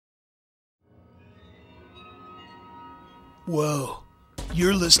Whoa,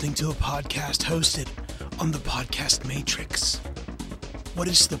 you're listening to a podcast hosted on the Podcast Matrix. What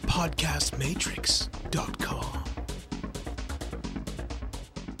is the podcastmatrix.com?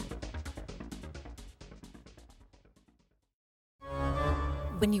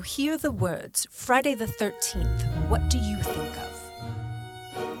 When you hear the words Friday the 13th, what do you think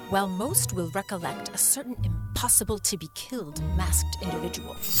of? Well, most will recollect a certain impossible-to-be-killed masked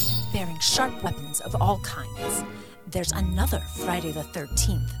individual, bearing sharp weapons of all kinds. There's another Friday the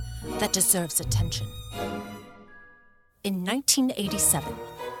 13th that deserves attention. In 1987,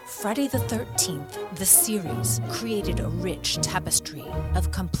 Friday the 13th, the series, created a rich tapestry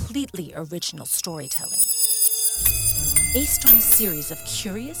of completely original storytelling. Based on a series of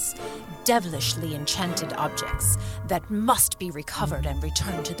curious, devilishly enchanted objects that must be recovered and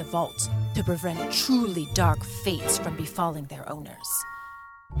returned to the vault to prevent truly dark fates from befalling their owners.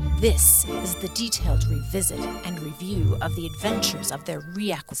 This is the detailed revisit and review of the adventures of their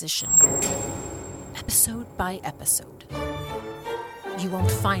reacquisition, episode by episode. You won't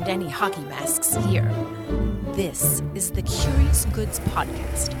find any hockey masks here. This is the Curious Goods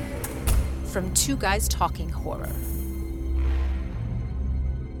Podcast from Two Guys Talking Horror.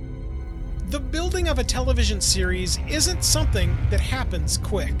 The building of a television series isn't something that happens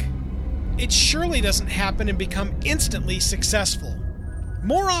quick. It surely doesn't happen and become instantly successful.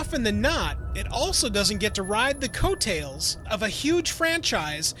 More often than not, it also doesn't get to ride the coattails of a huge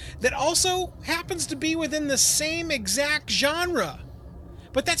franchise that also happens to be within the same exact genre.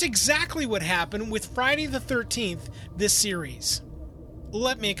 But that's exactly what happened with Friday the 13th, this series.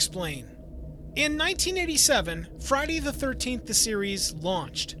 Let me explain. In 1987, Friday the 13th, the series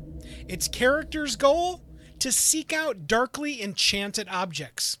launched. Its character's goal? To seek out darkly enchanted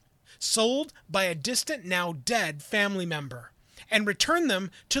objects, sold by a distant, now dead family member, and return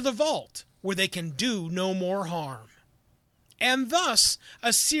them to the vault, where they can do no more harm. And thus,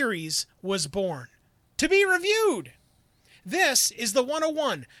 a series was born, to be reviewed. This is the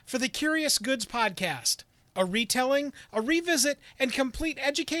 101 for the Curious Goods Podcast, a retelling, a revisit, and complete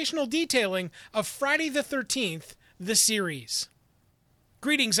educational detailing of Friday the 13th, the series.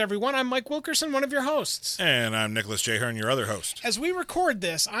 Greetings, everyone. I'm Mike Wilkerson, one of your hosts. And I'm Nicholas J. Hearn, your other host. As we record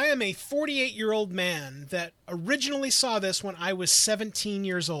this, I am a 48-year-old man that originally saw this when I was 17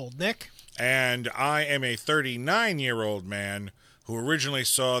 years old. Nick? And I am a 39-year-old man who originally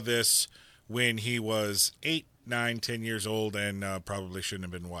saw this when he was 8, 9, 10 years old and probably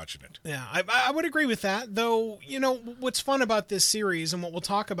shouldn't have been watching it. Yeah, I would agree with that, though, you know, what's fun about this series and what we'll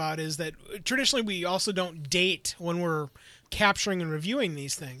talk about is that traditionally we also don't date when we're capturing and reviewing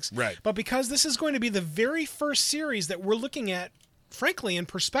these things. Right. But because this is going to be the very first series that we're looking at, frankly, in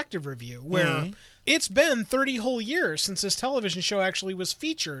perspective review, where it's been 30 whole years since this television show actually was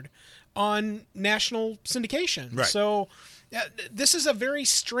featured on national syndication. Right. So this is a very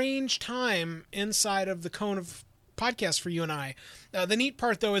strange time inside of the cone of podcasts for you and I. The neat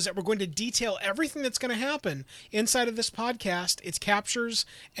part, though, is that we're going to detail everything that's going to happen inside of this podcast, its captures,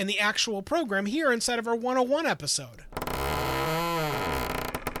 and the actual program here inside of our 101 episode.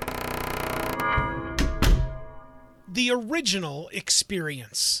 The original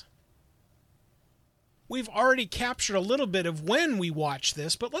experience. We've already captured a little bit of when we watched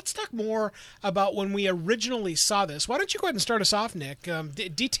this, but let's talk more about when we originally saw this. Why don't you go ahead and start us off, Nick?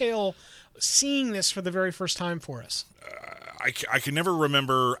 Detail seeing this for the very first time for us. I can never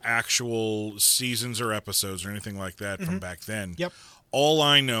remember actual seasons or episodes or anything like that from back then. Yep. All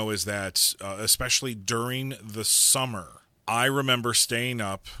I know is that, especially during the summer, I remember staying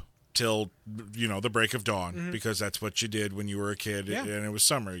up till, you know, the break of dawn, because that's what you did when you were a kid, and it was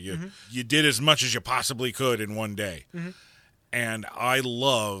summer. You did as much as you possibly could in one day. And I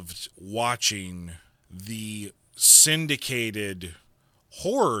loved watching the syndicated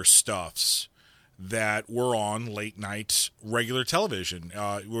horror stuffs that were on late night regular television.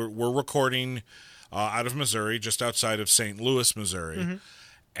 We're recording out of Missouri, just outside of St. Louis, Missouri.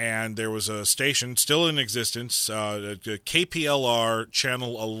 And there was a station still in existence, KPLR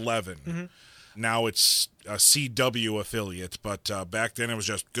Channel 11. Now it's a CW affiliate, but back then it was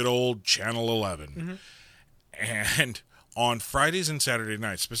just good old Channel 11. And on Fridays and Saturday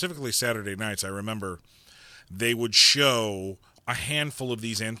nights, specifically Saturday nights, I remember they would show a handful of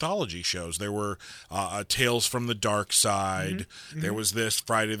these anthology shows. There were Tales from the Dark Side. There was this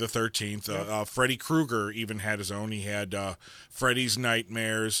Friday the 13th. Freddy Krueger even had his own. He had Freddy's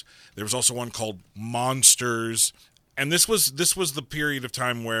Nightmares. There was also one called Monsters. And this was the period of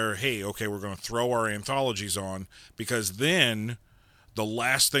time where, hey, okay, we're going to throw our anthologies on, because then the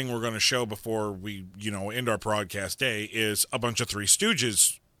last thing we're going to show before we, end our broadcast day is a bunch of Three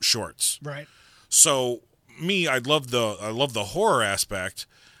Stooges shorts. Right. So I love the horror aspect,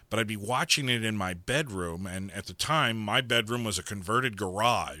 but I'd be watching it in my bedroom, and at the time, my bedroom was a converted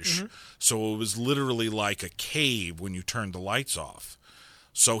garage, so it was literally like a cave when you turned the lights off.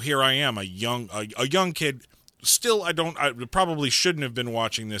 So here I am, a young kid. Still, I probably shouldn't have been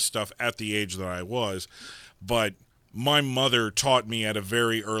watching this stuff at the age that I was, but my mother taught me at a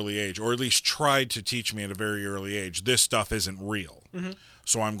very early age, or at least tried to teach me at a very early age, this stuff isn't real.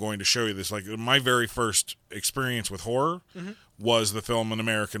 So I'm going to show you this. Like, my very first experience with horror was the film An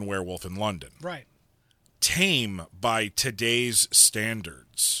American Werewolf in London. Right. Tame by today's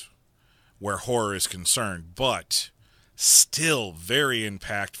standards where horror is concerned, but still very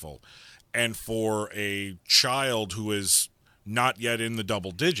impactful. And for a child who is not yet in the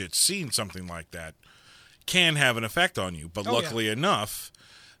double digits, seeing something like that can have an effect on you. But luckily enough,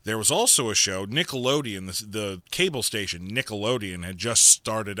 there was also a show, Nickelodeon, the cable station Nickelodeon had just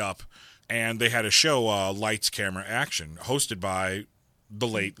started up, and they had a show, Lights, Camera, Action, hosted by the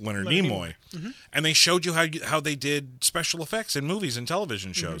late Leonard Nimoy. And they showed you how they did special effects in movies and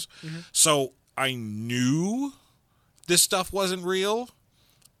television shows. So I knew this stuff wasn't real,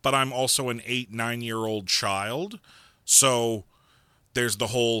 but I'm also an 8-9-year-old child. So there's the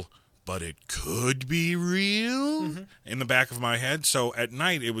whole, but it could be real in the back of my head. So at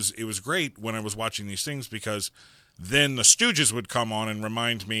night, it was great when I was watching these things, because then the Stooges would come on and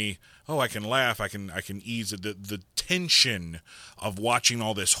remind me, oh, I can laugh, I can ease it. The tension of watching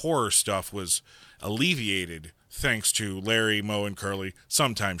all this horror stuff was alleviated thanks to Larry, Moe, and Curly,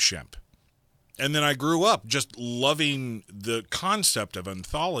 sometimes Shemp. And then I grew up just loving the concept of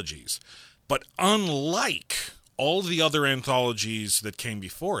anthologies. But unlike all the other anthologies that came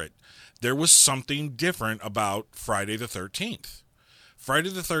before it, there was something different about Friday the 13th. Friday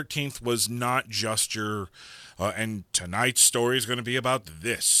the 13th was not just your, and tonight's story is going to be about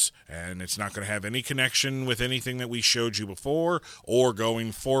this, and it's not going to have any connection with anything that we showed you before or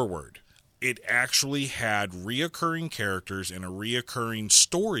going forward. It actually had reoccurring characters and a reoccurring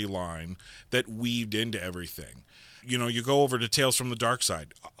storyline that weaved into everything. You know, you go over to Tales from the Dark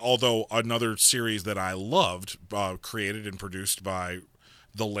Side, although another series that I loved, created and produced by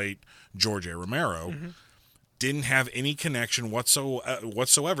the late George A. Romero, didn't have any connection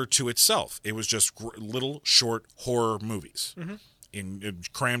whatsoever to itself. It was just little short horror movies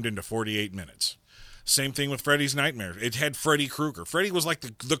crammed into 48 minutes. Same thing with Freddy's Nightmare. It had Freddy Krueger. Freddy was like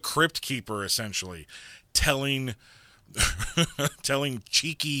the crypt keeper, essentially, telling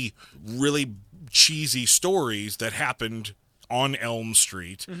cheeky, really cheesy stories that happened on Elm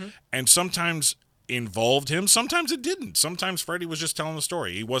Street, and sometimes involved him, sometimes it didn't. Sometimes Freddy was just telling the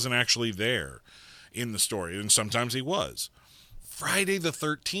story. He wasn't actually there in the story, and sometimes he was. Friday the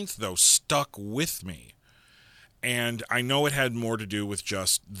 13th, though, stuck with me, and I know it had more to do with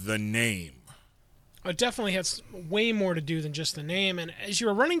just the name. It definitely has way more to do than just the name. And as you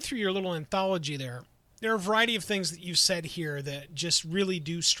were running through your little anthology there are a variety of things that you've said here that just really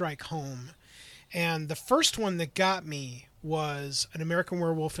do strike home. And the first one that got me was An American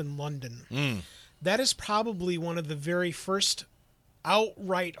Werewolf in London. That is probably one of the very first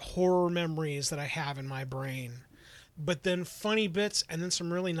outright horror memories that I have in my brain. But then funny bits, and then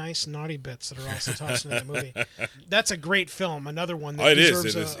some really nice naughty bits that are also tossed into that movie. That's a great film. Another one that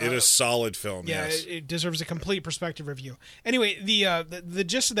deserves it is a solid film. Yeah, yes. It deserves a complete perspective review. Anyway, the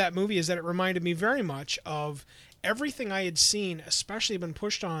gist of that movie is that it reminded me very much of everything I had seen, especially been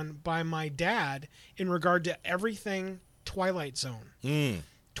pushed on by my dad in regard to everything Twilight Zone.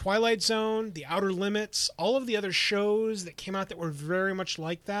 Twilight Zone, The Outer Limits, all of the other shows that came out that were very much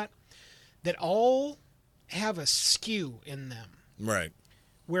like that all have a skew in them. Right.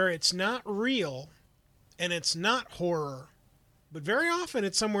 Where it's not real and it's not horror, but very often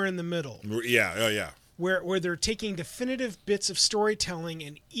it's somewhere in the middle. Yeah, oh yeah. Where they're taking definitive bits of storytelling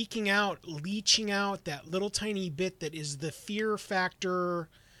and leeching out that little tiny bit that is the fear factor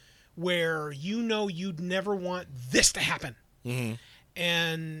where you'd never want this to happen.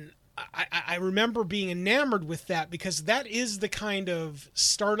 And I remember being enamored with that because that is the kind of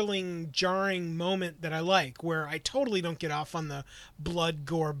startling, jarring moment that I like, where I totally don't get off on the blood,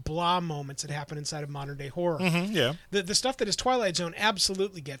 gore, blah moments that happen inside of modern day horror. Yeah. The stuff that is Twilight Zone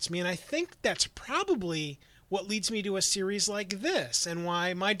absolutely gets me, and I think that's probably what leads me to a series like this and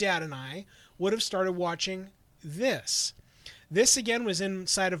why my dad and I would have started watching this. This, again, was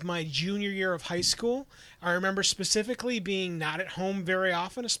inside of my junior year of high school. I remember specifically being not at home very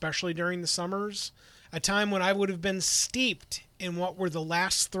often, especially during the summers, a time when I would have been steeped in what were the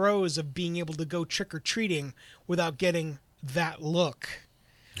last throes of being able to go trick-or-treating without getting that look,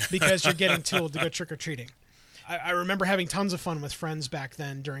 because you're getting too old to go trick-or-treating. I remember having tons of fun with friends back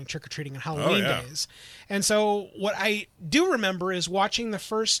then during trick-or-treating and Halloween days. And so what I do remember is watching the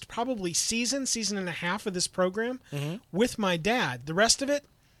first probably season and a half of this program with my dad. The rest of it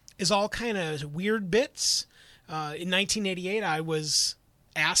is all kind of weird bits. In 1988, I was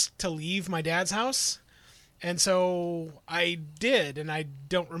asked to leave my dad's house. And so I did, and I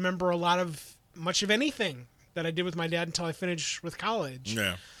don't remember much of anything that I did with my dad until I finished with college.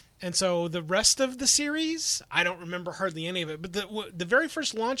 Yeah. And so the rest of the series, I don't remember hardly any of it. But the very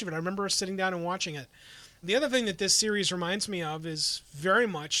first launch of it, I remember sitting down and watching it. The other thing that this series reminds me of is very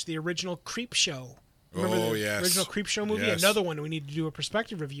much the original Creepshow. Remember the original Creepshow movie? Yes. Another one we need to do a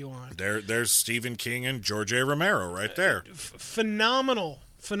perspective review on. There's Stephen King and George A. Romero right there. Phenomenal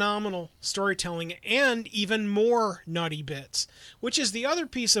storytelling, and even more naughty bits, which is the other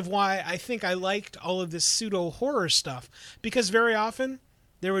piece of why I think I liked all of this pseudo-horror stuff, because very often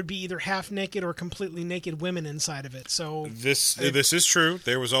there would be either half-naked or completely naked women inside of it. So this is true.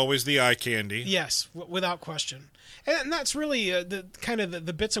 There was always the eye candy. Yes, without question. And that's really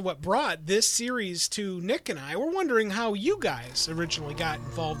the bits of what brought this series to Nick and I. We're wondering how you guys originally got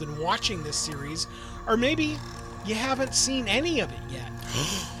involved in watching this series, or maybe you haven't seen any of it yet.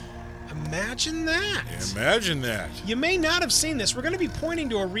 Imagine that. Imagine that. You may not have seen this. We're going to be pointing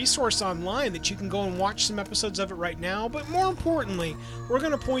to a resource online that you can go and watch some episodes of it right now. But more importantly, we're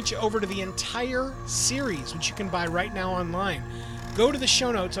going to point you over to the entire series, which you can buy right now online. Go to the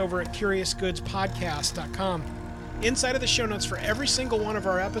show notes over at CuriousGoodsPodcast.com. Inside of the show notes for every single one of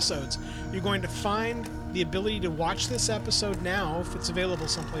our episodes, you're going to find the ability to watch this episode now if it's available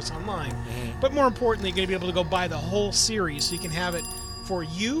someplace online. But more importantly, you're going to be able to go buy the whole series so you can have it for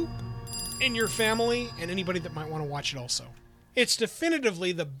you and your family and anybody that might want to watch it also. It's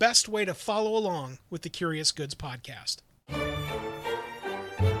definitively the best way to follow along with the Curious Goods podcast.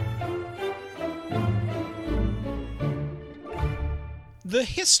 The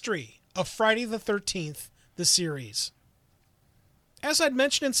history of Friday the 13th, the series. As I'd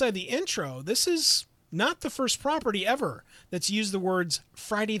mentioned inside the intro, this is not the first property ever that's used the words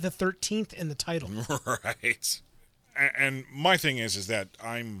Friday the 13th in the title. Right. And my thing is that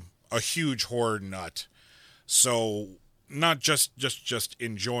I'm a huge horror nut. So not just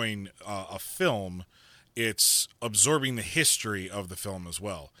enjoying a film, it's absorbing the history of the film as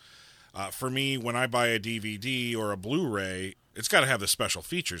well. For me, when I buy a DVD or a Blu-ray, it's got to have the special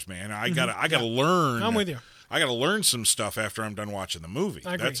features, man. I gotta learn. I'm with you. I got to learn some stuff after I'm done watching the movie.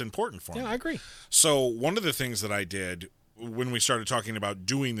 I agree. That's important for me. Yeah, I agree. So one of the things that I did when we started talking about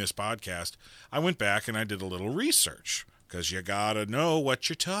doing this podcast, I went back and I did a little research, because you got to know what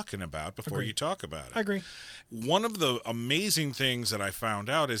you're talking about before you talk about it. I agree. One of the amazing things that I found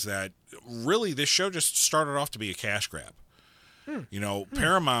out is that really this show just started off to be a cash grab.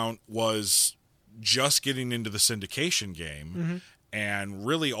 Paramount was just getting into the syndication game, and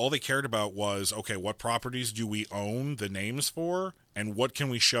really all they cared about was, okay, what properties do we own the names for, and what can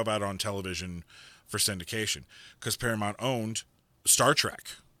we shove out on television for syndication? Because Paramount owned Star Trek.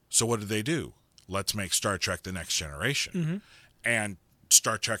 So what did they do? Let's make Star Trek The Next Generation. And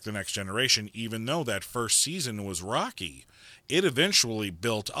Star Trek The Next Generation, even though that first season was rocky, it eventually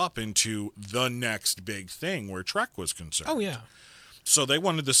built up into the next big thing where Trek was concerned. Oh, yeah. So they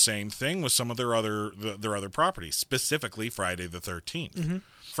wanted the same thing with some of their other properties, specifically Friday the 13th.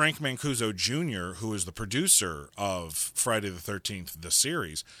 Frank Mancuso Jr., who is the producer of Friday the 13th, the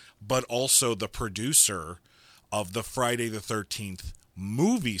series, but also the producer of the Friday the 13th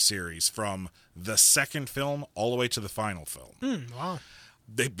movie series from the second film all the way to the final film. Wow.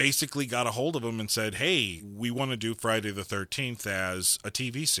 They basically got a hold of him and said, hey, we want to do Friday the 13th as a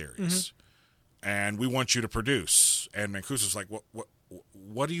TV series. And we want you to produce. And Mancuso's like,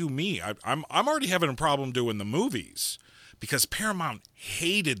 what do you mean? I'm already having a problem doing the movies, because Paramount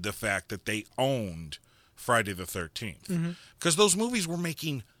hated the fact that they owned Friday the 13th, because those movies were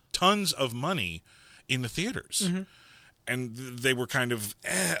making tons of money in the theaters. And they were kind of,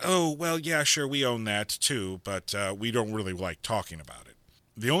 oh, well, yeah, sure, we own that too, but we don't really like talking about it.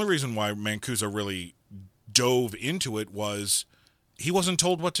 The only reason why Mancuso really dove into it was he wasn't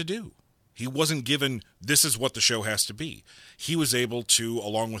told what to do. He wasn't given, this is what the show has to be. He was able to,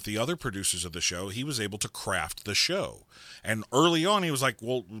 along with the other producers of the show, he was able to craft the show. And early on, he was like,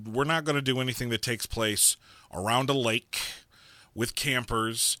 well, we're not going to do anything that takes place around a lake with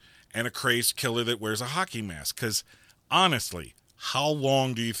campers and a crazed killer that wears a hockey mask. Because honestly, how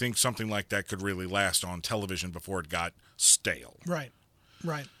long do you think something like that could really last on television before it got stale? Right.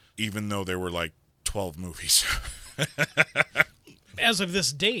 Even though there were like 12 movies. As of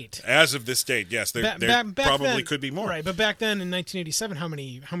this date. As of this date, yes. There probably then, could be more. Right, but back then in 1987, how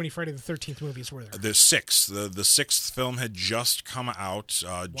many Friday the 13th movies were there? The sixth. The sixth film had just come out.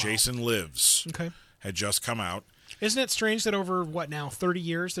 Wow. Jason Lives had just come out. Isn't it strange that over, 30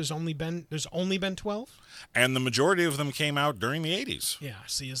 years, there's only been 12? And the majority of them came out during the 80s. Yeah,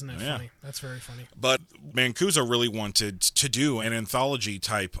 see, isn't that funny? That's very funny. But Mancuso really wanted to do an anthology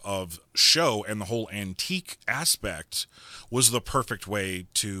type of show, and the whole antique aspect was the perfect way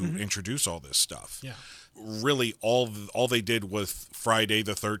to introduce all this stuff. Yeah. Really, all they did with Friday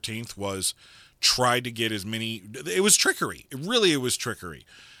the 13th was try to get as many... It was trickery. It was trickery.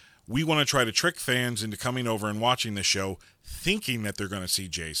 We want to try to trick fans into coming over and watching the show thinking that they're going to see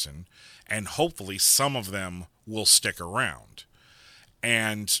Jason, and hopefully some of them will stick around.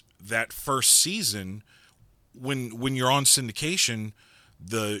 And that first season, when you're on syndication,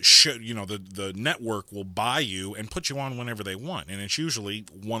 the show, the network will buy you and put you on whenever they want, and it's usually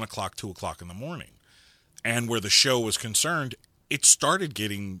 1 o'clock, 2 o'clock in the morning. And where the show was concerned, it started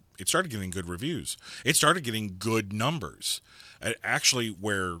getting good reviews. It started getting good numbers. Actually,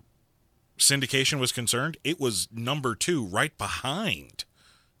 where syndication was concerned, it was number 2 right behind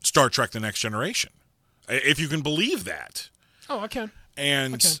Star Trek The Next Generation. If you can believe that. Oh, I can.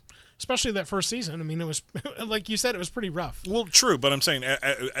 And I can. Especially that first season. I mean, it was, like you said, it was pretty rough. Well, true, but I'm saying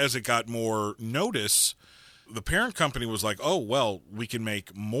as it got more notice, the parent company was like, oh, well, we can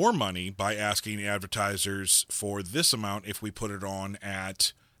make more money by asking advertisers for this amount if we put it on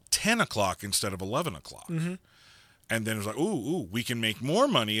at 10 o'clock instead of 11 o'clock. Mm-hmm. And then it was like, ooh, we can make more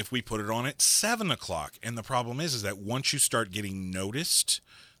money if we put it on at 7 o'clock. And the problem is that once you start getting noticed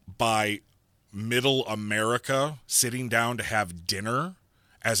by middle America sitting down to have dinner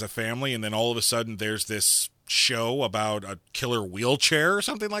as a family, and then all of a sudden there's this show about a killer wheelchair or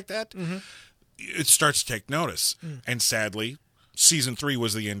something like that, it starts to take notice. And sadly, season 3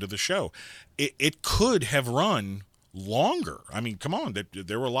 was the end of the show. It could have run longer. I mean, come on,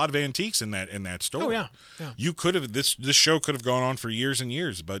 there were a lot of antiques in that story. Oh yeah. You could have this show could have gone on for years and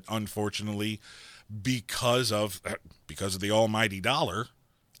years, but unfortunately, because of the almighty dollar,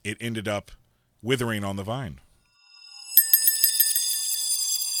 it ended up withering on the vine.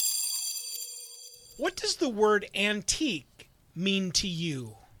 What does the word antique mean to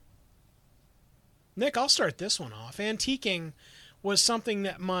you? Nick, I'll start this one off. Antiquing was something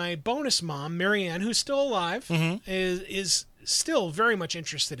that my bonus mom, Marianne, who's still alive, is still very much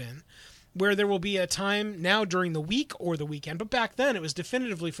interested in, where there will be a time now during the week or the weekend, but back then it was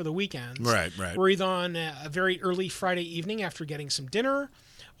definitively for the weekends. Right. We're either on a very early Friday evening after getting some dinner,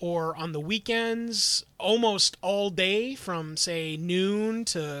 or on the weekends, almost all day from, say, noon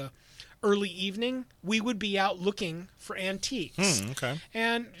to early evening, we would be out looking for antiques. Okay.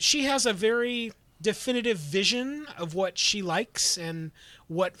 And she has a very definitive vision of what she likes and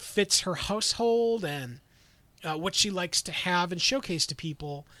what fits her household and what she likes to have and showcase to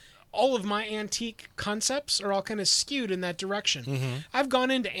people. All of my antique concepts are all kind of skewed in that direction. I've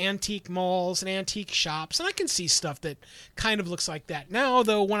gone into antique malls and antique shops, and I can see stuff that kind of looks like that now,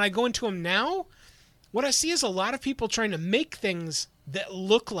 though when I go into them now, what I see is a lot of people trying to make things that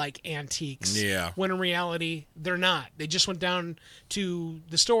look like antiques, when in reality they're not. They just went down to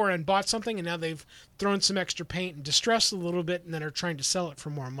the store and bought something, and now they've thrown some extra paint and distressed a little bit, and then are trying to sell it for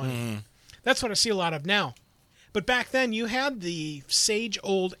more money. That's what I see a lot of now. But back then, you had the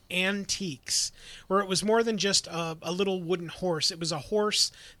sage-old antiques, where it was more than just a little wooden horse. It was a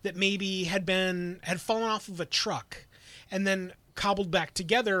horse that maybe had fallen off of a truck, and then cobbled back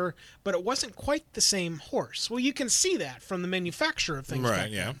together, but it wasn't quite the same horse. Well, you can see that from the manufacture of things back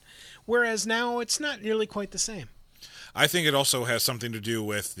then. Whereas now, it's not nearly quite the same. I think it also has something to do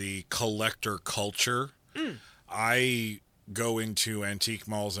with the collector culture. I go into antique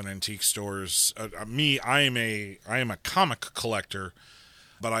malls and antique stores. I am a comic collector,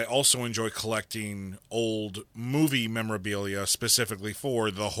 but I also enjoy collecting old movie memorabilia specifically for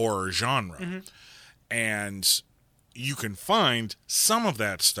the horror genre. And you can find some of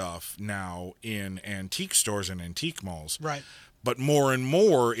that stuff now in antique stores and antique malls. Right. But more and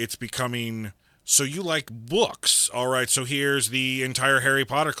more, it's becoming, so you like books. All right, so here's the entire Harry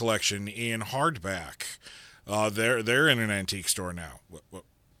Potter collection in hardback. They're in an antique store now.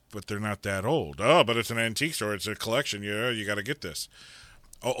 But they're not that old. Oh, but it's an antique store. It's a collection. You got to get this.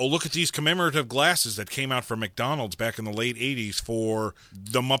 Oh, look at these commemorative glasses that came out from McDonald's back in the late 80s for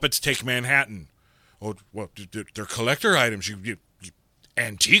The Muppets Take Manhattan. Oh, well, they're collector items. You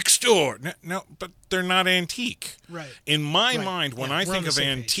antique store. No, but they're not antique. Right. In my mind, when I think of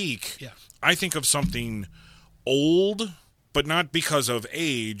antique, I think of something old But not because of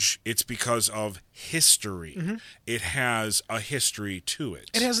age, it's because of history. Mm-hmm. It has a history to it.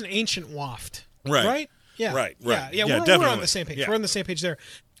 It has an ancient waft. Right. Right? Yeah. Right. Yeah, we're definitely. on the same page. Yeah. We're on the same page there.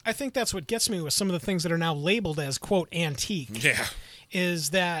 I think that's what gets me with some of the things that are now labeled as, quote, antique. Yeah.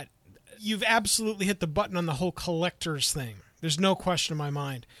 Is that you've absolutely hit the button on the whole collector's thing. There's no question in my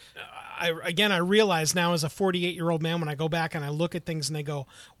mind. I realize now as a 48-year-old man when I go back and I look at things and they go,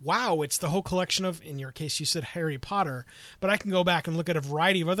 wow, it's the whole collection of, in your case you said Harry Potter, but I can go back and look at a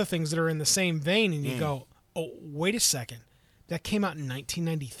variety of other things that are in the same vein and you go, oh, wait a second. That came out in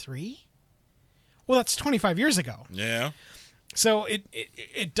 1993? Well, that's 25 years ago. Yeah. So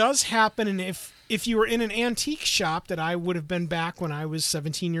it does happen, and if you were in an antique shop that I would have been back when I was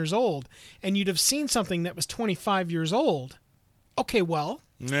 17 years old, and you'd have seen something that was 25 years old, okay, well...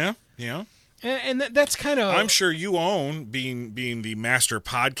 Yeah, yeah. And that's kind of... I'm sure you own, being the master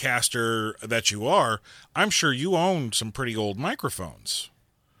podcaster that you are, I'm sure you own some pretty old microphones.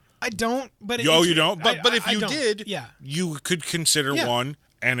 I don't, but... You don't? But if you did, yeah. you could consider one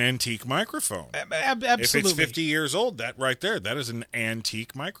an antique microphone. Absolutely. If it's 50 years old, that right there, that is an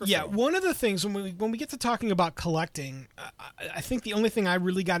antique microphone. Yeah, one of the things, when we get to talking about collecting, I think the only thing I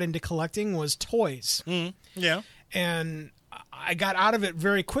really got into collecting was toys. Yeah. And... I got out of it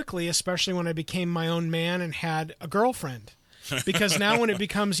very quickly, especially when I became my own man and had a girlfriend. Because now when it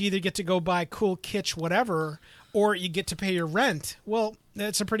becomes you either get to go buy cool kitsch whatever, or you get to pay your rent, well,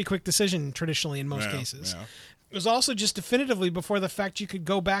 that's a pretty quick decision traditionally in most cases. Yeah. It was also just definitively before the fact you could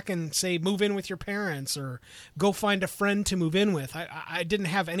go back and say move in with your parents or go find a friend to move in with. I didn't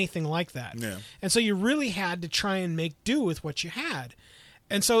have anything like that. Yeah. And so you really had to try and make do with what you had.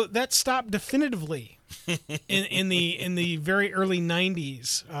 And so that stopped definitively in the very early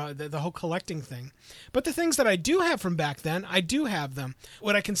 90s, the whole collecting thing. But the things that I do have from back then, I do have them.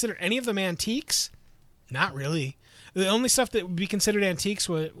 Would I consider any of them antiques? Not really. The only stuff that would be considered antiques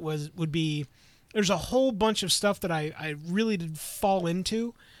would be, there's a whole bunch of stuff that I really did fall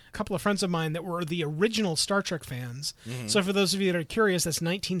into. A couple of friends of mine that were the original Star Trek fans. Mm-hmm. So for those of you that are curious, that's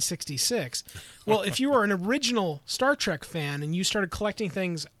 1966. Well, if you were an original Star Trek fan and you started collecting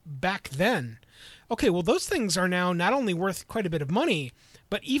things back then, okay, well, those things are now not only worth quite a bit of money,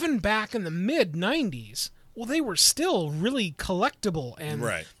 but even back in the mid-90s, well, they were still really collectible and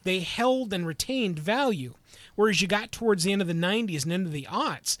they held and retained value. Whereas you got towards the end of the 90s and into the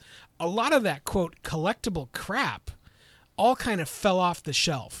aughts, a lot of that, quote, collectible crap all kind of fell off the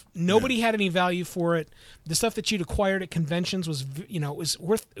shelf. Nobody had any value for it. The stuff that you'd acquired at conventions was,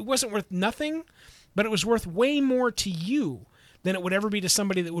 it wasn't worth nothing, but it was worth way more to you than it would ever be to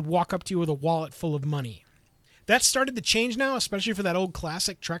somebody that would walk up to you with a wallet full of money. That started to change now, especially for that old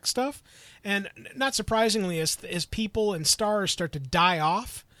classic Trek stuff. And not surprisingly, as people and stars start to die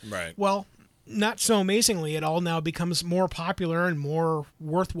off, well, not so amazingly, it all now becomes more popular and more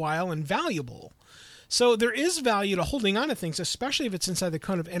worthwhile and valuable. So there is value to holding on to things, especially if it's inside the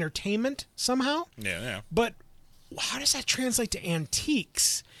cone of entertainment somehow. Yeah. But how does that translate to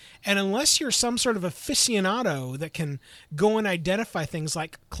antiques? And unless you're some sort of aficionado that can go and identify things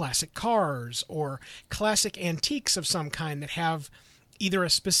like classic cars or classic antiques of some kind that have either a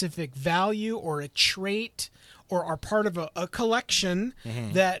specific value or a trait or are part of a collection,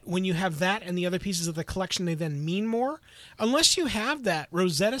 that when you have that and the other pieces of the collection, they then mean more. Unless you have that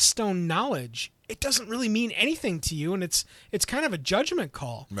Rosetta Stone knowledge, it doesn't really mean anything to you, and it's kind of a judgment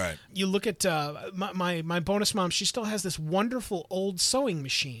call. Right. You look at my bonus mom; she still has this wonderful old sewing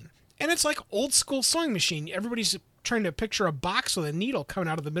machine, and it's like old school sewing machine. Everybody's trying to picture a box with a needle coming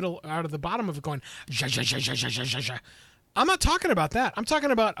out of the bottom of it, going zha, zha, zha, zha, zha, zha, zha. I'm not talking about that. I'm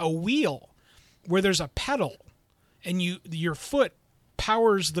talking about a wheel where there's a pedal, and your foot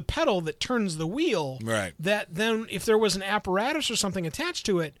powers the pedal that turns the wheel. Right. That then, if there was an apparatus or something attached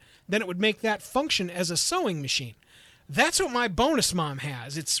to it, then it would make that function as a sewing machine. That's what my bonus mom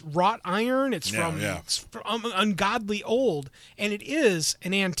has. It's wrought iron. It's from ungodly old, and it is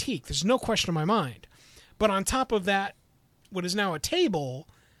an antique. There's no question in my mind. But on top of that, what is now a table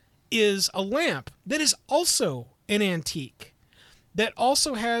is a lamp that is also an antique, that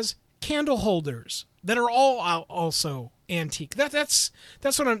also has candle holders that are all also antique. That's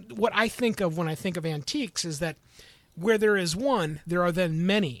what I think of when I think of antiques, is that where there is one, there are then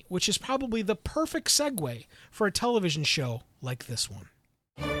many, which is probably the perfect segue for a television show like this one.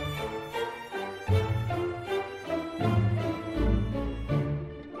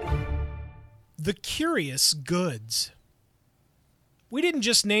 The Curious Goods. We didn't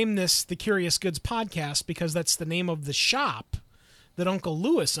just name this the Curious Goods Podcast because that's the name of the shop that Uncle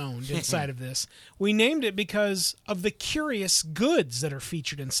Lewis owned inside of this. We named it because of the curious goods that are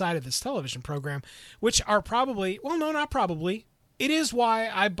featured inside of this television program, which are probably, well, no, not probably. It is why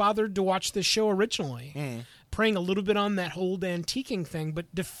I bothered to watch this show originally, preying a little bit on that whole antiquing thing,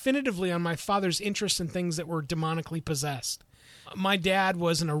 but definitively on my father's interest in things that were demonically possessed. My dad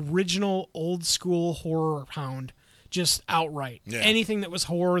was an original old-school horror hound, just outright. Yeah. Anything that was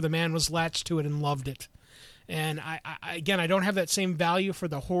horror, the man was latched to it and loved it. And I don't have that same value for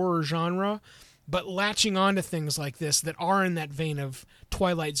the horror genre, but latching on to things like this that are in that vein of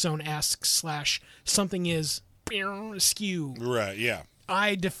Twilight Zone-esque / something is askew. Right, yeah.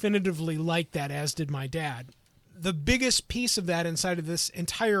 I definitively like that, as did my dad. The biggest piece of that inside of this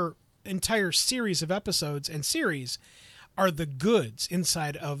entire series of episodes and series are the goods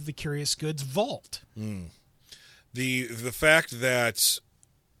inside of the Curious Goods vault. The fact that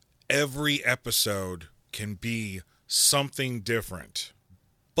every episode can be something different,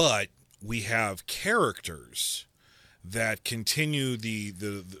 but we have characters that continue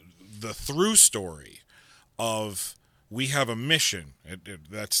the through story of, we have a mission.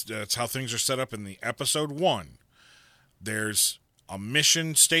 That's how things are set up in the episode 1. There's a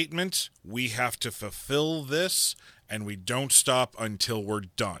mission statement. We have to fulfill this, and we don't stop until we're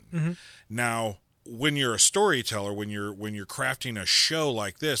done. Mm-hmm. Now, when you're a storyteller, when you're crafting a show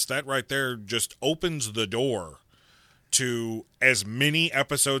like this, that right there just opens the door to as many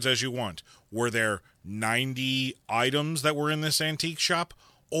episodes as you want. Were there 90 items that were in this antique shop,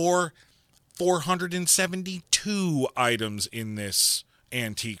 or 472 items in this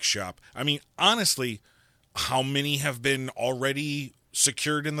antique shop? I mean, honestly, how many have been already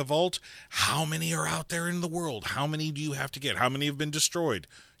secured in the vault? How many are out there in the world? How many do you have to get? How many have been destroyed?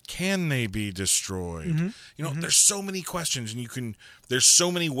 Can they be destroyed? Mm-hmm. You know, there's so many questions, and there's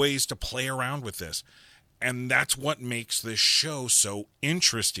so many ways to play around with this. And that's what makes this show so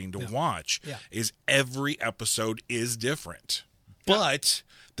interesting to watch, is every episode is different. But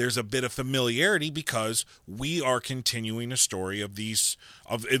there's a bit of familiarity because we are continuing a story of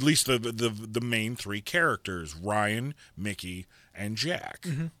at least the main 3 characters, Ryan, Mickey, and Jack.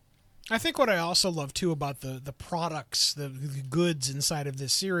 Mm-hmm. I think what I also love, too, about the products, the goods inside of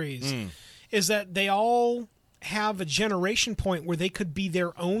this series, is that they all have a generation point where they could be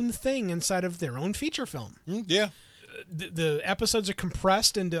their own thing inside of their own feature film. Yeah. The episodes are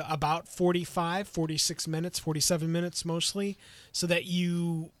compressed into about 45, 46 minutes, 47 minutes mostly, so that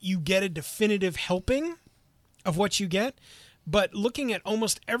you get a definitive helping of what you get. But looking at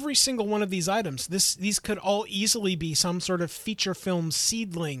almost every single one of these items, these could all easily be some sort of feature film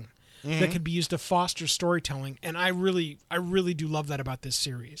seedling that could be used to foster storytelling, and I really do love that about this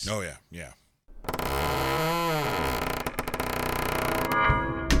series. Oh yeah, yeah.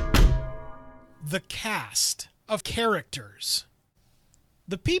 The cast of characters.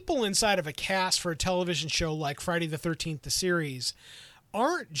 The people inside of a cast for a television show like Friday the 13th, the series,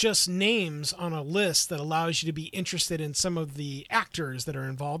 aren't just names on a list that allows you to be interested in some of the actors that are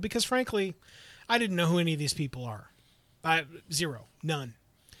involved, because frankly, I didn't know who any of these people are. Zero. None.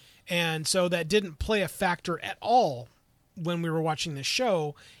 And so that didn't play a factor at all when we were watching this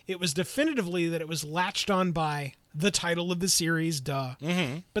show. It was definitively that it was latched on by the title of the series, duh.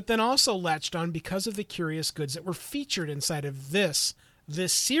 Mm-hmm. But then also latched on because of the curious goods that were featured inside of this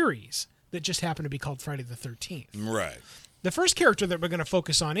series that just happened to be called Friday the 13th. Right. The first character that we're going to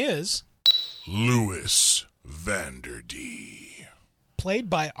focus on is Louis Vanderdee, played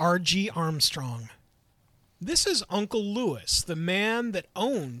by R.G. Armstrong. This is Uncle Lewis, the man that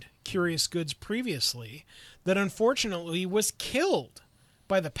owned Curious Goods previously, that unfortunately was killed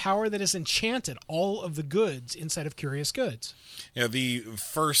by the power that has enchanted all of the goods inside of Curious Goods. Yeah, the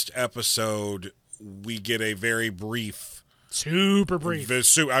first episode, we get a very brief... Super brief.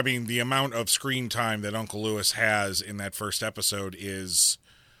 I mean, the amount of screen time that Uncle Lewis has in that first episode is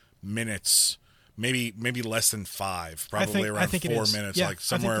minutes, maybe less than 5, probably around 4 minutes, like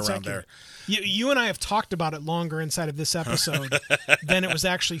somewhere around there. You and I have talked about it longer inside of this episode than it was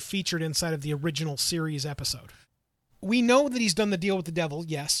actually featured inside of the original series episode. We know that he's done the deal with the devil.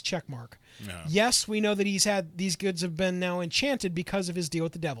 Yes, check mark. No. Yes, we know that these goods have been now enchanted because of his deal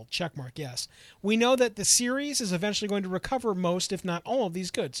with the devil. Check mark, yes. We know that the series is eventually going to recover most, if not all, of these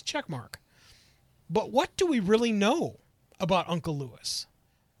goods. Check mark. But what do we really know about Uncle Lewis?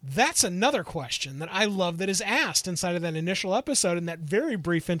 That's another question that I love that is asked inside of that initial episode in that very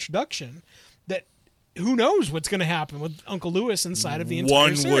brief introduction, that who knows what's going to happen with Uncle Lewis inside of the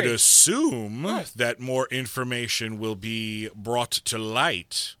entire series. One would assume that more information will be brought to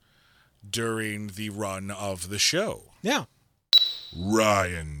light during the run of the show. Yeah.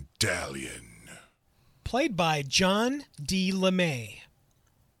 Ryan Dallion, played by John D. LeMay.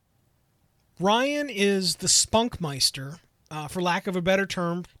 Ryan is the Spunkmeister, for lack of a better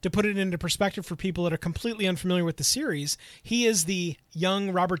term. To put it into perspective for people that are completely unfamiliar with the series, he is the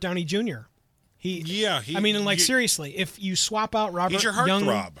young Robert Downey Jr. Seriously, if you swap out Robert, he's your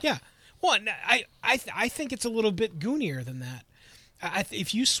heartthrob. Yeah. Well, I think it's a little bit goonier than that.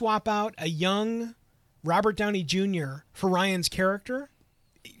 If you swap out a young Robert Downey Jr. for Ryan's character,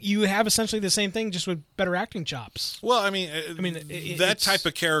 you have essentially the same thing, just with better acting chops. Well, that type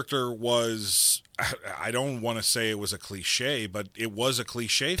of character was, I don't want to say it was a cliche, but it was a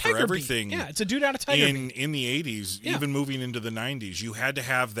cliche for everything. Yeah, it's a dude out of Tiger Beat. In the 80s, even moving into the 90s, you had to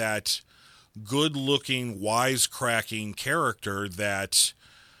have that good-looking, wisecracking character that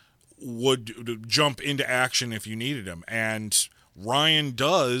would jump into action if you needed him. And Ryan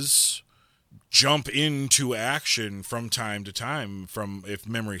does jump into action from time to time, if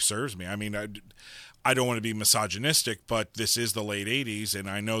memory serves me. I mean, I don't want to be misogynistic, but this is the late 80s, and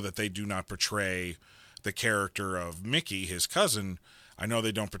I know that they do not portray the character of Mickey, his cousin. I know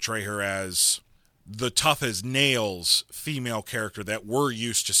they don't portray her as the tough-as-nails female character that we're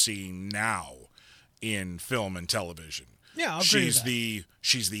used to seeing now in film and television. Yeah, I'll agree with that.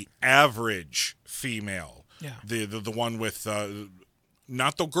 She's the average female. Yeah. The one with...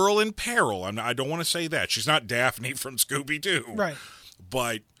 not the girl in peril. I don't want to say that. She's not Daphne from Scooby-Doo. Right.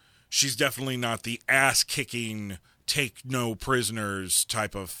 But she's definitely not the ass-kicking, take-no-prisoners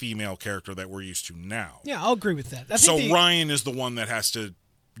type of female character that we're used to now. Yeah, I'll agree with that. So Ryan is the one that has to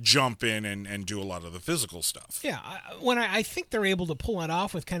jump in and do a lot of the physical stuff. Yeah, I think they're able to pull it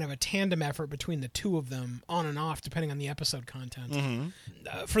off with kind of a tandem effort between the two of them, on and off, depending on the episode content.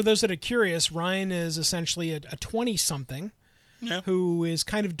 Mm-hmm. For those that are curious, Ryan is essentially a 20-something who is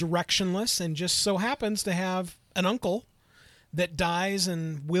kind of directionless and just so happens to have an uncle that dies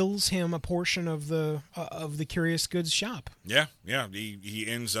and wills him a portion of the Curious Goods shop. Yeah. He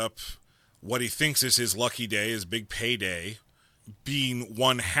ends up, what he thinks is his lucky day, his big payday, being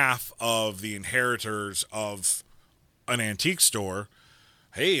one half of the inheritors of an antique store.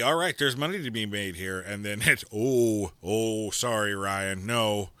 Hey, all right, there's money to be made here. And then sorry, Ryan,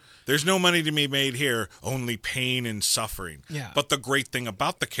 no. There's no money to be made here, only pain and suffering. Yeah. But the great thing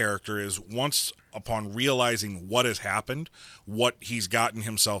about the character is once upon realizing what has happened, what he's gotten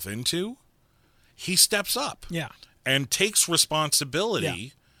himself into, he steps up. Yeah. And takes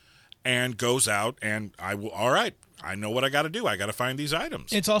responsibility and goes out and all right, I know what I got to do. I got to find these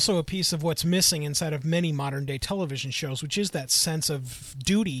items. It's also a piece of what's missing inside of many modern-day television shows, which is that sense of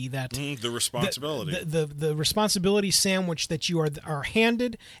duty, that the responsibility, the responsibility sandwich that you are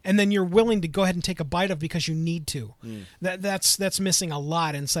handed, and then you're willing to go ahead and take a bite of because you need to. That's missing a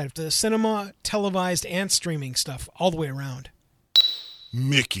lot inside of the cinema, televised, and streaming stuff all the way around.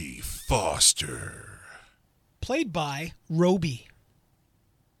 Mickey Foster, played by Roby,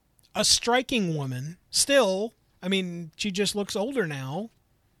 a striking woman still. I mean, she just looks older now.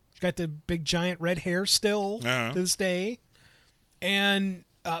 She's got the big, giant red hair still to this day. And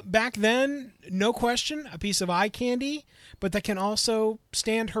back then, no question, a piece of eye candy, but that can also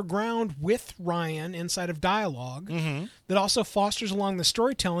stand her ground with Ryan inside of dialogue that also fosters along the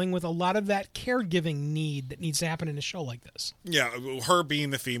storytelling with a lot of that caregiving need that needs to happen in a show like this. Yeah, her being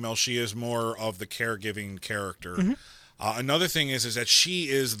the female, she is more of the caregiving character. Another thing is that she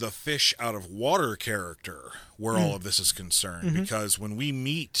is the fish out of water character where all of this is concerned. Because when we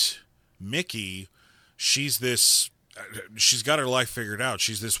meet Mickey, she's got her life figured out.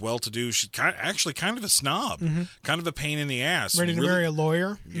 She's this well-to-do. She's kind of a snob, kind of a pain in the ass. Ready to marry a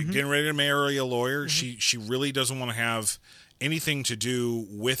lawyer. Getting ready to marry a lawyer. She really doesn't want to have anything to do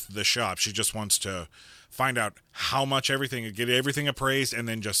with the shop. She just wants to find out how much get everything appraised, and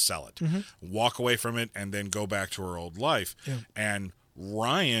then just sell it. Walk away from it, and then go back to her old life. Yeah. And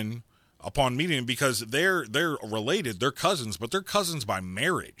Ryan, upon meeting him, because they're related, they're cousins, but they're cousins by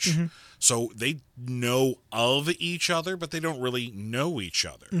marriage. So they know of each other, but they don't really know each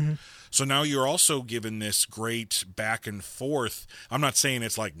other. So now you're also given this great back and forth. I'm not saying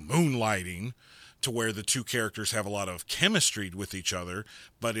it's like moonlighting, to where the two characters have a lot of chemistry with each other,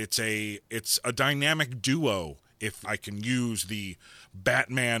 but it's a dynamic duo, if I can use the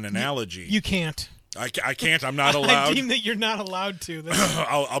Batman analogy. You can't. I can't. I'm not allowed. I deem that you're not allowed to.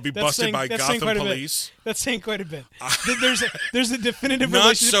 I'll be busted by Gotham police. That's saying quite a bit. There's a definitive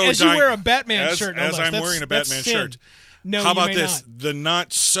relationship. As you wear a Batman shirt. As I'm wearing a Batman shirt. No, how about this? Not. The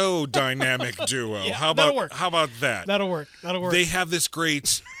not so dynamic duo. Yeah, how about that? That'll work. They have this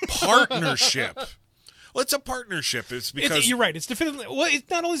great partnership. Well, it's a partnership. It's because you're right. It's definitively it's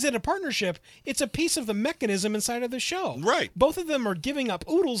not only is it a partnership, it's a piece of the mechanism inside of the show. Right. Both of them are giving up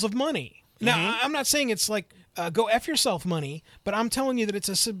oodles of money. Now, I'm not saying it's like go F yourself money, but I'm telling you that it's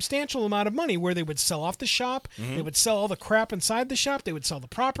a substantial amount of money where they would sell off the shop, they would sell all the crap inside the shop, they would sell the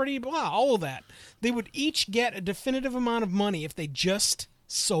property, blah, all of that. They would each get a definitive amount of money if they just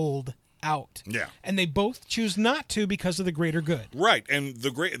sold out. Yeah. And they both choose not to because of the greater good. Right. And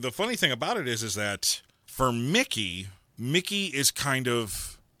the funny thing about it is that for Mickey is kind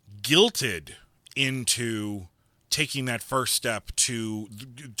of guilted into taking that first step to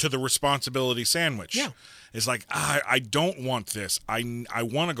the responsibility sandwich. Yeah. It's like, I don't want this. I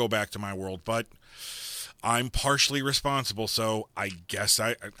want to go back to my world, but I'm partially responsible, so I guess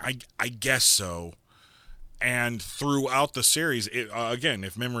I guess so. And throughout the series, again,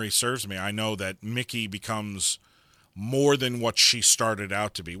 if memory serves me, I know that Mickey becomes more than what she started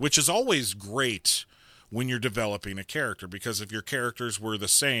out to be, which is always great when you're developing a character, because if your characters were the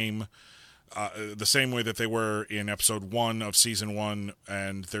same way that they were in episode 1 of season 1,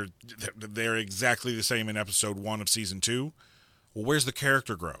 and they're exactly the same in episode 1 of season 2, well, where's the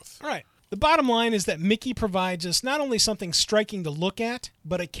character growth? All right. The bottom line is that Mickey provides us not only something striking to look at,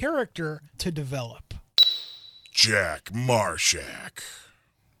 but a character to develop. Jack Marshak.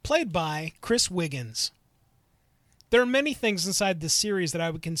 Played by Chris Wiggins. There are many things inside this series that I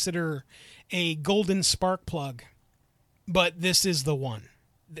would consider a golden spark plug, but this is the one.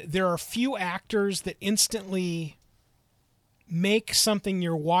 There are few actors that instantly make something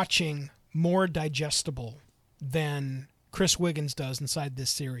you're watching more digestible than Chris Wiggins does inside this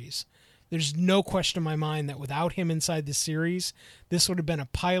series. There's no question in my mind that without him inside this series, this would have been a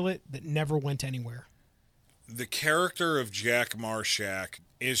pilot that never went anywhere. The character of Jack Marshak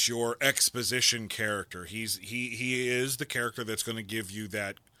is your exposition character. He is the character that's going to give you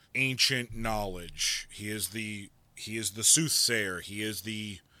that ancient knowledge. He is the soothsayer. He is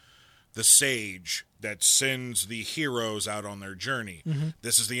the sage that sends the heroes out on their journey. Mm-hmm.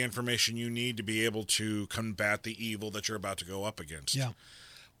 This is the information you need to be able to combat the evil that you're about to go up against. Yeah.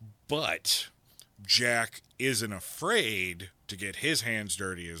 But Jack isn't afraid to get his hands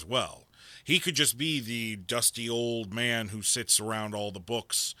dirty as well. He could just be the dusty old man who sits around all the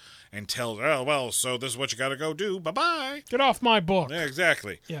books and tells, oh, well, so this is what you got to go do. Bye-bye. Get off my book. Yeah,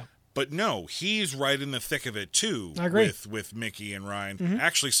 exactly. Yeah. But no, he's right in the thick of it, too. I agree. With Mickey and Ryan. Mm-hmm.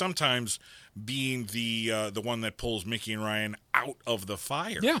 Actually, sometimes being the one that pulls Mickey and Ryan out of the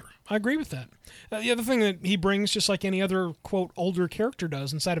fire. Yeah, I agree with that. The other thing that he brings, just like any other, quote, older character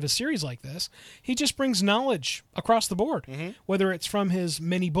does inside of a series like this, he just brings knowledge across the board, whether it's from his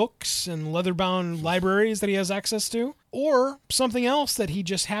many books and leather-bound libraries that he has access to, or something else that he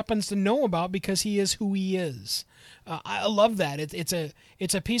just happens to know about because he is who he is. I love that.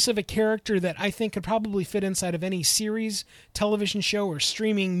 It's a piece of a character that I think could probably fit inside of any series, television show, or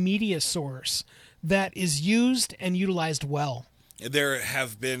streaming media source that is used and utilized well. There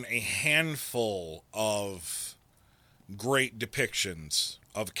have been a handful of great depictions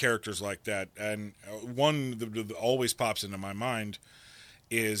of characters like that, and one that always pops into my mind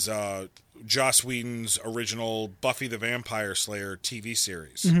is Joss Whedon's original Buffy the Vampire Slayer TV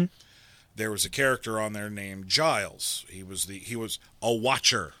series. Mm-hmm. There was a character on there named Giles. He was a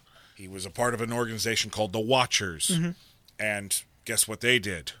Watcher. He was a part of an organization called the Watchers. Mm-hmm. And guess what they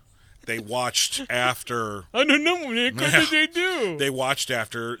did? They watched after... I don't know, Nick. What did they do? They watched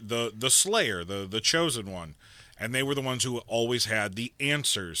after the Slayer, the Chosen One. And they were the ones who always had the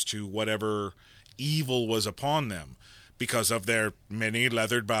answers to whatever evil was upon them because of their many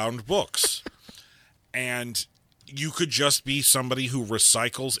leather-bound books. And you could just be somebody who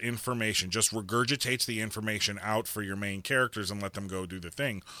recycles information, just regurgitates the information out for your main characters and let them go do the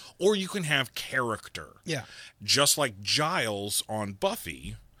thing. Or you can have character. Yeah. Just like Giles on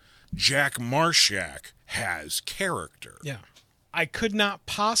Buffy, Jack Marshak has character. Yeah. I could not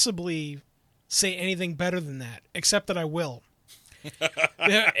possibly say anything better than that, except that I will.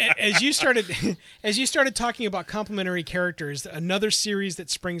 As you started talking about complementary characters, another series that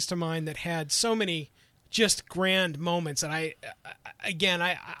springs to mind that had so many just grand moments, and I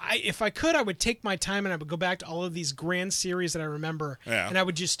if I could, I would take my time and I would go back to all of these grand series that I remember, and I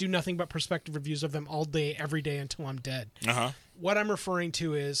would just do nothing but perspective reviews of them all day, every day until I'm dead. What I'm referring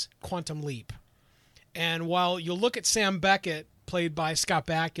to is Quantum Leap. And while you'll look at Sam Beckett, played by Scott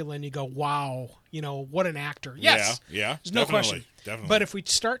Bakula, and you go, wow, what an actor. Yes. Yeah. There's no question. Definitely. But if we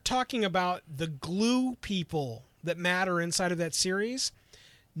start talking about the glue people that matter inside of that series,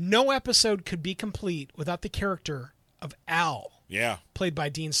 no episode could be complete without the character of Al. Yeah. Played by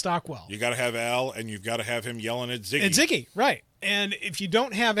Dean Stockwell. You got to have Al, and you've got to have him yelling at Ziggy. And Ziggy, right. And if you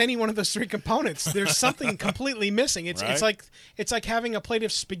don't have any one of those three components, there's something completely missing. It's like having a plate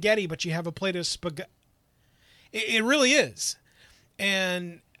of spaghetti, but you have a plate of spaghetti. It really is.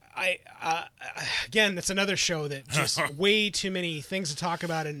 And Again, that's another show that just way too many things to talk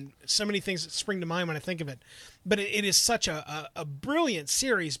about and so many things that spring to mind when I think of it. But it is such a brilliant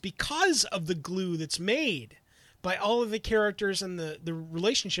series because of the glue that's made by all of the characters and the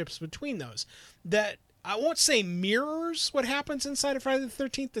relationships between those, that I won't say mirrors what happens inside of Friday the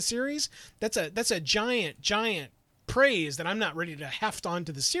 13th, the series. That's a giant praise that I'm not ready to heft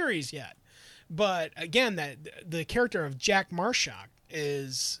onto the series yet. But again, that the character of Jack Marshak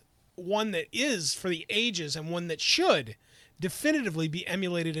is one that is for the ages and one that should definitively be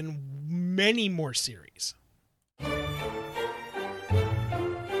emulated in many more series.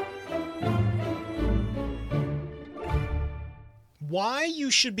 Why you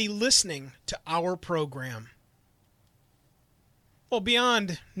should be listening to our program. Well,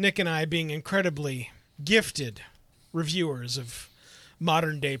 beyond Nick and I being incredibly gifted reviewers of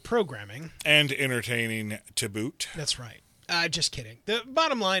modern-day programming. And entertaining to boot. That's right. Just kidding. The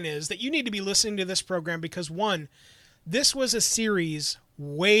bottom line is that you need to be listening to this program because, one, this was a series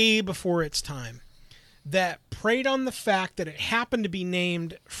way before its time that preyed on the fact that it happened to be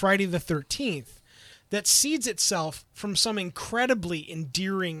named Friday the 13th, that seeds itself from some incredibly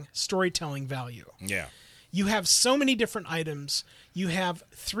endearing storytelling value. Yeah. You have so many different items. You have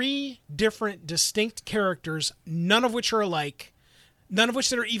 3 different distinct characters, none of which are alike, none of which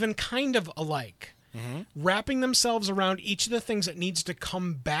that are even kind of alike, wrapping themselves around each of the things that needs to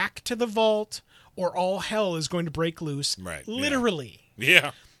come back to the vault or all hell is going to break loose. Right. Literally.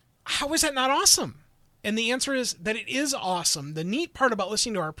 Yeah. How is that not awesome? And the answer is that it is awesome. The neat part about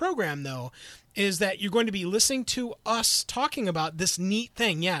listening to our program, though, is that you're going to be listening to us talking about this neat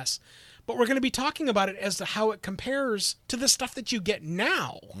thing, yes, but we're going to be talking about it as to how it compares to the stuff that you get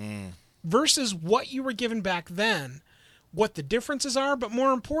now versus what you were given back then, what the differences are, but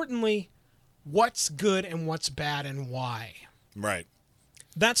more importantly, what's good and what's bad and why. Right.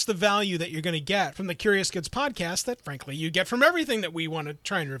 That's the value that you're going to get from the Curious Goods podcast that, frankly, you get from everything that we want to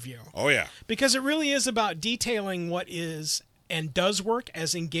try and review. Oh, yeah. Because it really is about detailing what is and does work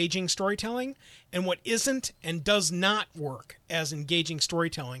as engaging storytelling and what isn't and does not work as engaging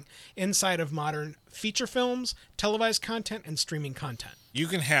storytelling inside of modern feature films, televised content, and streaming content. You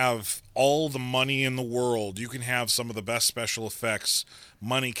can have all the money in the world. You can have some of the best special effects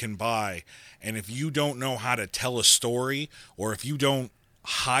money can buy. And if you don't know how to tell a story, or if you don't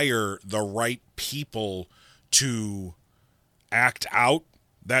hire the right people to act out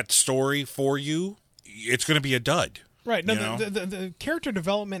that story for you, it's going to be a dud. Right. No, the character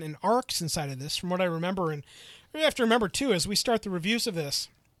development and arcs inside of this, from what I remember, and you have to remember, too, as we start the reviews of this,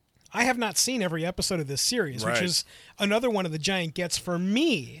 I have not seen every episode of this series, right, which is another one of the giant gets for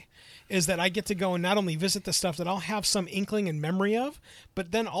me, is that I get to go and not only visit the stuff that I'll have some inkling and memory of,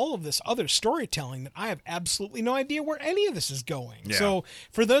 but then all of this other storytelling that I have absolutely no idea where any of this is going. Yeah. So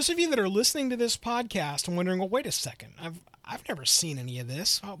for those of you that are listening to this podcast and wondering, well, wait a second, I've never seen any of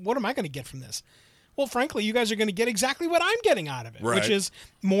this. What am I going to get from this? Well, frankly, you guys are going to get exactly what I'm getting out of it, right, which is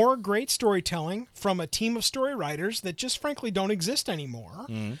more great storytelling from a team of story writers that just frankly don't exist anymore.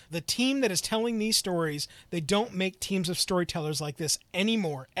 The team that is telling these stories, they don't make teams of storytellers like this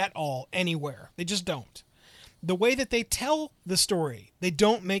anymore at all, anywhere. They just don't. The way that they tell the story, they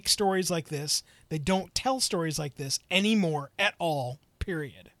don't make stories like this. They don't tell stories like this anymore at all,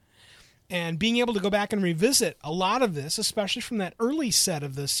 period. And being able to go back and revisit a lot of this, especially from that early set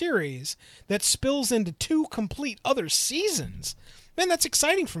of the series that spills into 2 complete other seasons, man, that's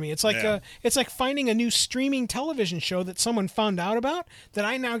exciting for me. It's like it's like finding a new streaming television show that someone found out about that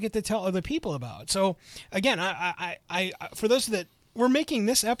I now get to tell other people about. So again, I for those that we're making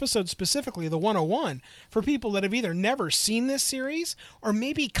this episode specifically, the 101, for people that have either never seen this series or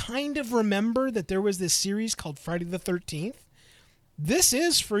maybe kind of remember that there was this series called Friday the 13th. This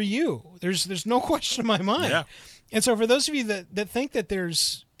is for you. There's no question in my mind. Yeah. And so for those of you that think that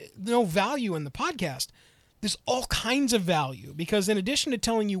there's no value in the podcast, there's all kinds of value, because in addition to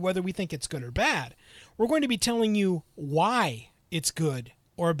telling you whether we think it's good or bad, we're going to be telling you why it's good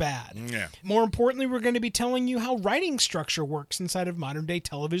or bad. Yeah. More importantly, we're going to be telling you how writing structure works inside of modern day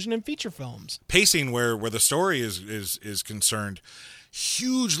television and feature films. Pacing, where the story is concerned,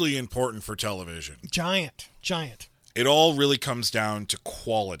 hugely important for television. Giant. It all really comes down to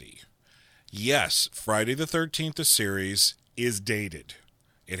quality. Yes, Friday the 13th, the series, is dated.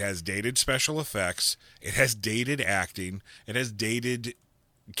 It has dated special effects. It has dated acting. It has dated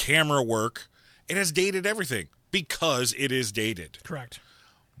camera work. It has dated everything because it is dated. Correct.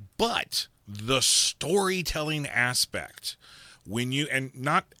 But the storytelling aspect, and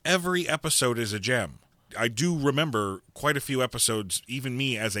not every episode is a gem. I do remember quite a few episodes, even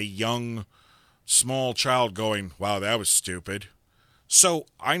me as a young, small child going, wow, that was stupid. So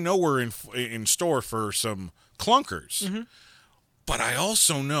I know we're in store for some clunkers, but I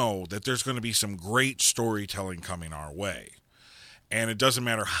also know that there's going to be some great storytelling coming our way. And it doesn't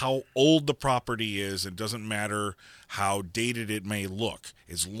matter how old the property is. It doesn't matter how dated it may look.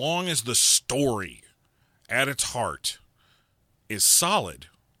 As long as the story at its heart is solid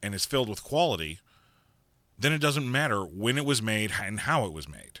and is filled with quality, then it doesn't matter when it was made and how it was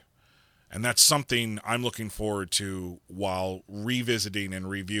made. And that's something I'm looking forward to while revisiting and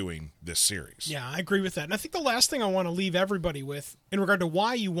reviewing this series. Yeah, I agree with that. And I think the last thing I want to leave everybody with in regard to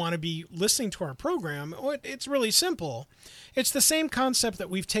why you want to be listening to our program, it's really simple. It's the same concept that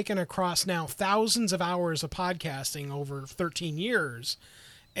we've taken across now thousands of hours of podcasting over 13 years.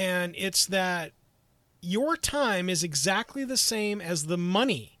 And it's that your time is exactly the same as the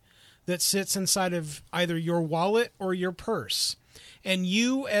money that sits inside of either your wallet or your purse. And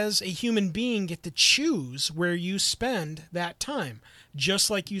you, as a human being, get to choose where you spend that time,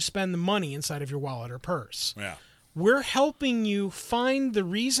 just like you spend the money inside of your wallet or purse. Yeah. We're helping you find the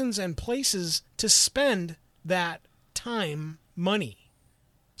reasons and places to spend that time, money.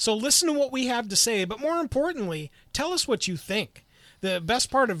 So listen to what we have to say, but more importantly, tell us what you think. The best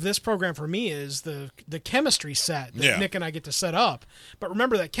part of this program for me is the chemistry set that Nick and I get to set up. But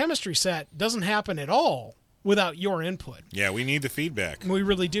remember, that chemistry set doesn't happen at all without your input. Yeah, we need the feedback. We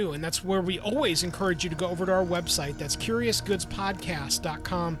really do, and that's where we always encourage you to go over to our website. That's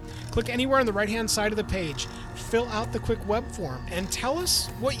CuriousGoodsPodcast.com. Click anywhere on the right-hand side of the page, fill out the quick web form, and tell us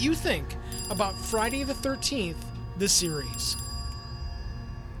what you think about Friday the 13th, the series.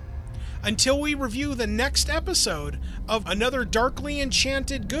 Until we review the next episode of Another Darkly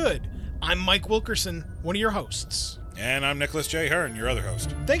Enchanted Good, I'm Mike Wilkerson, one of your hosts. And I'm Nicholas J. Hearn, your other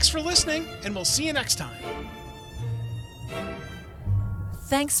host. Thanks for listening, and we'll see you next time.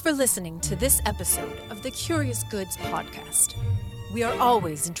 Thanks for listening to this episode of the Curious Goods Podcast. We are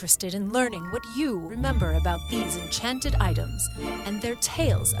always interested in learning what you remember about these enchanted items and their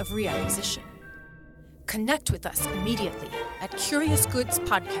tales of reacquisition. Connect with us immediately at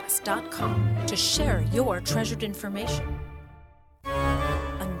CuriousGoodsPodcast.com to share your treasured information.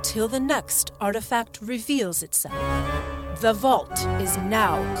 Until the next artifact reveals itself, the vault is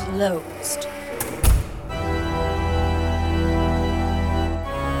now closed.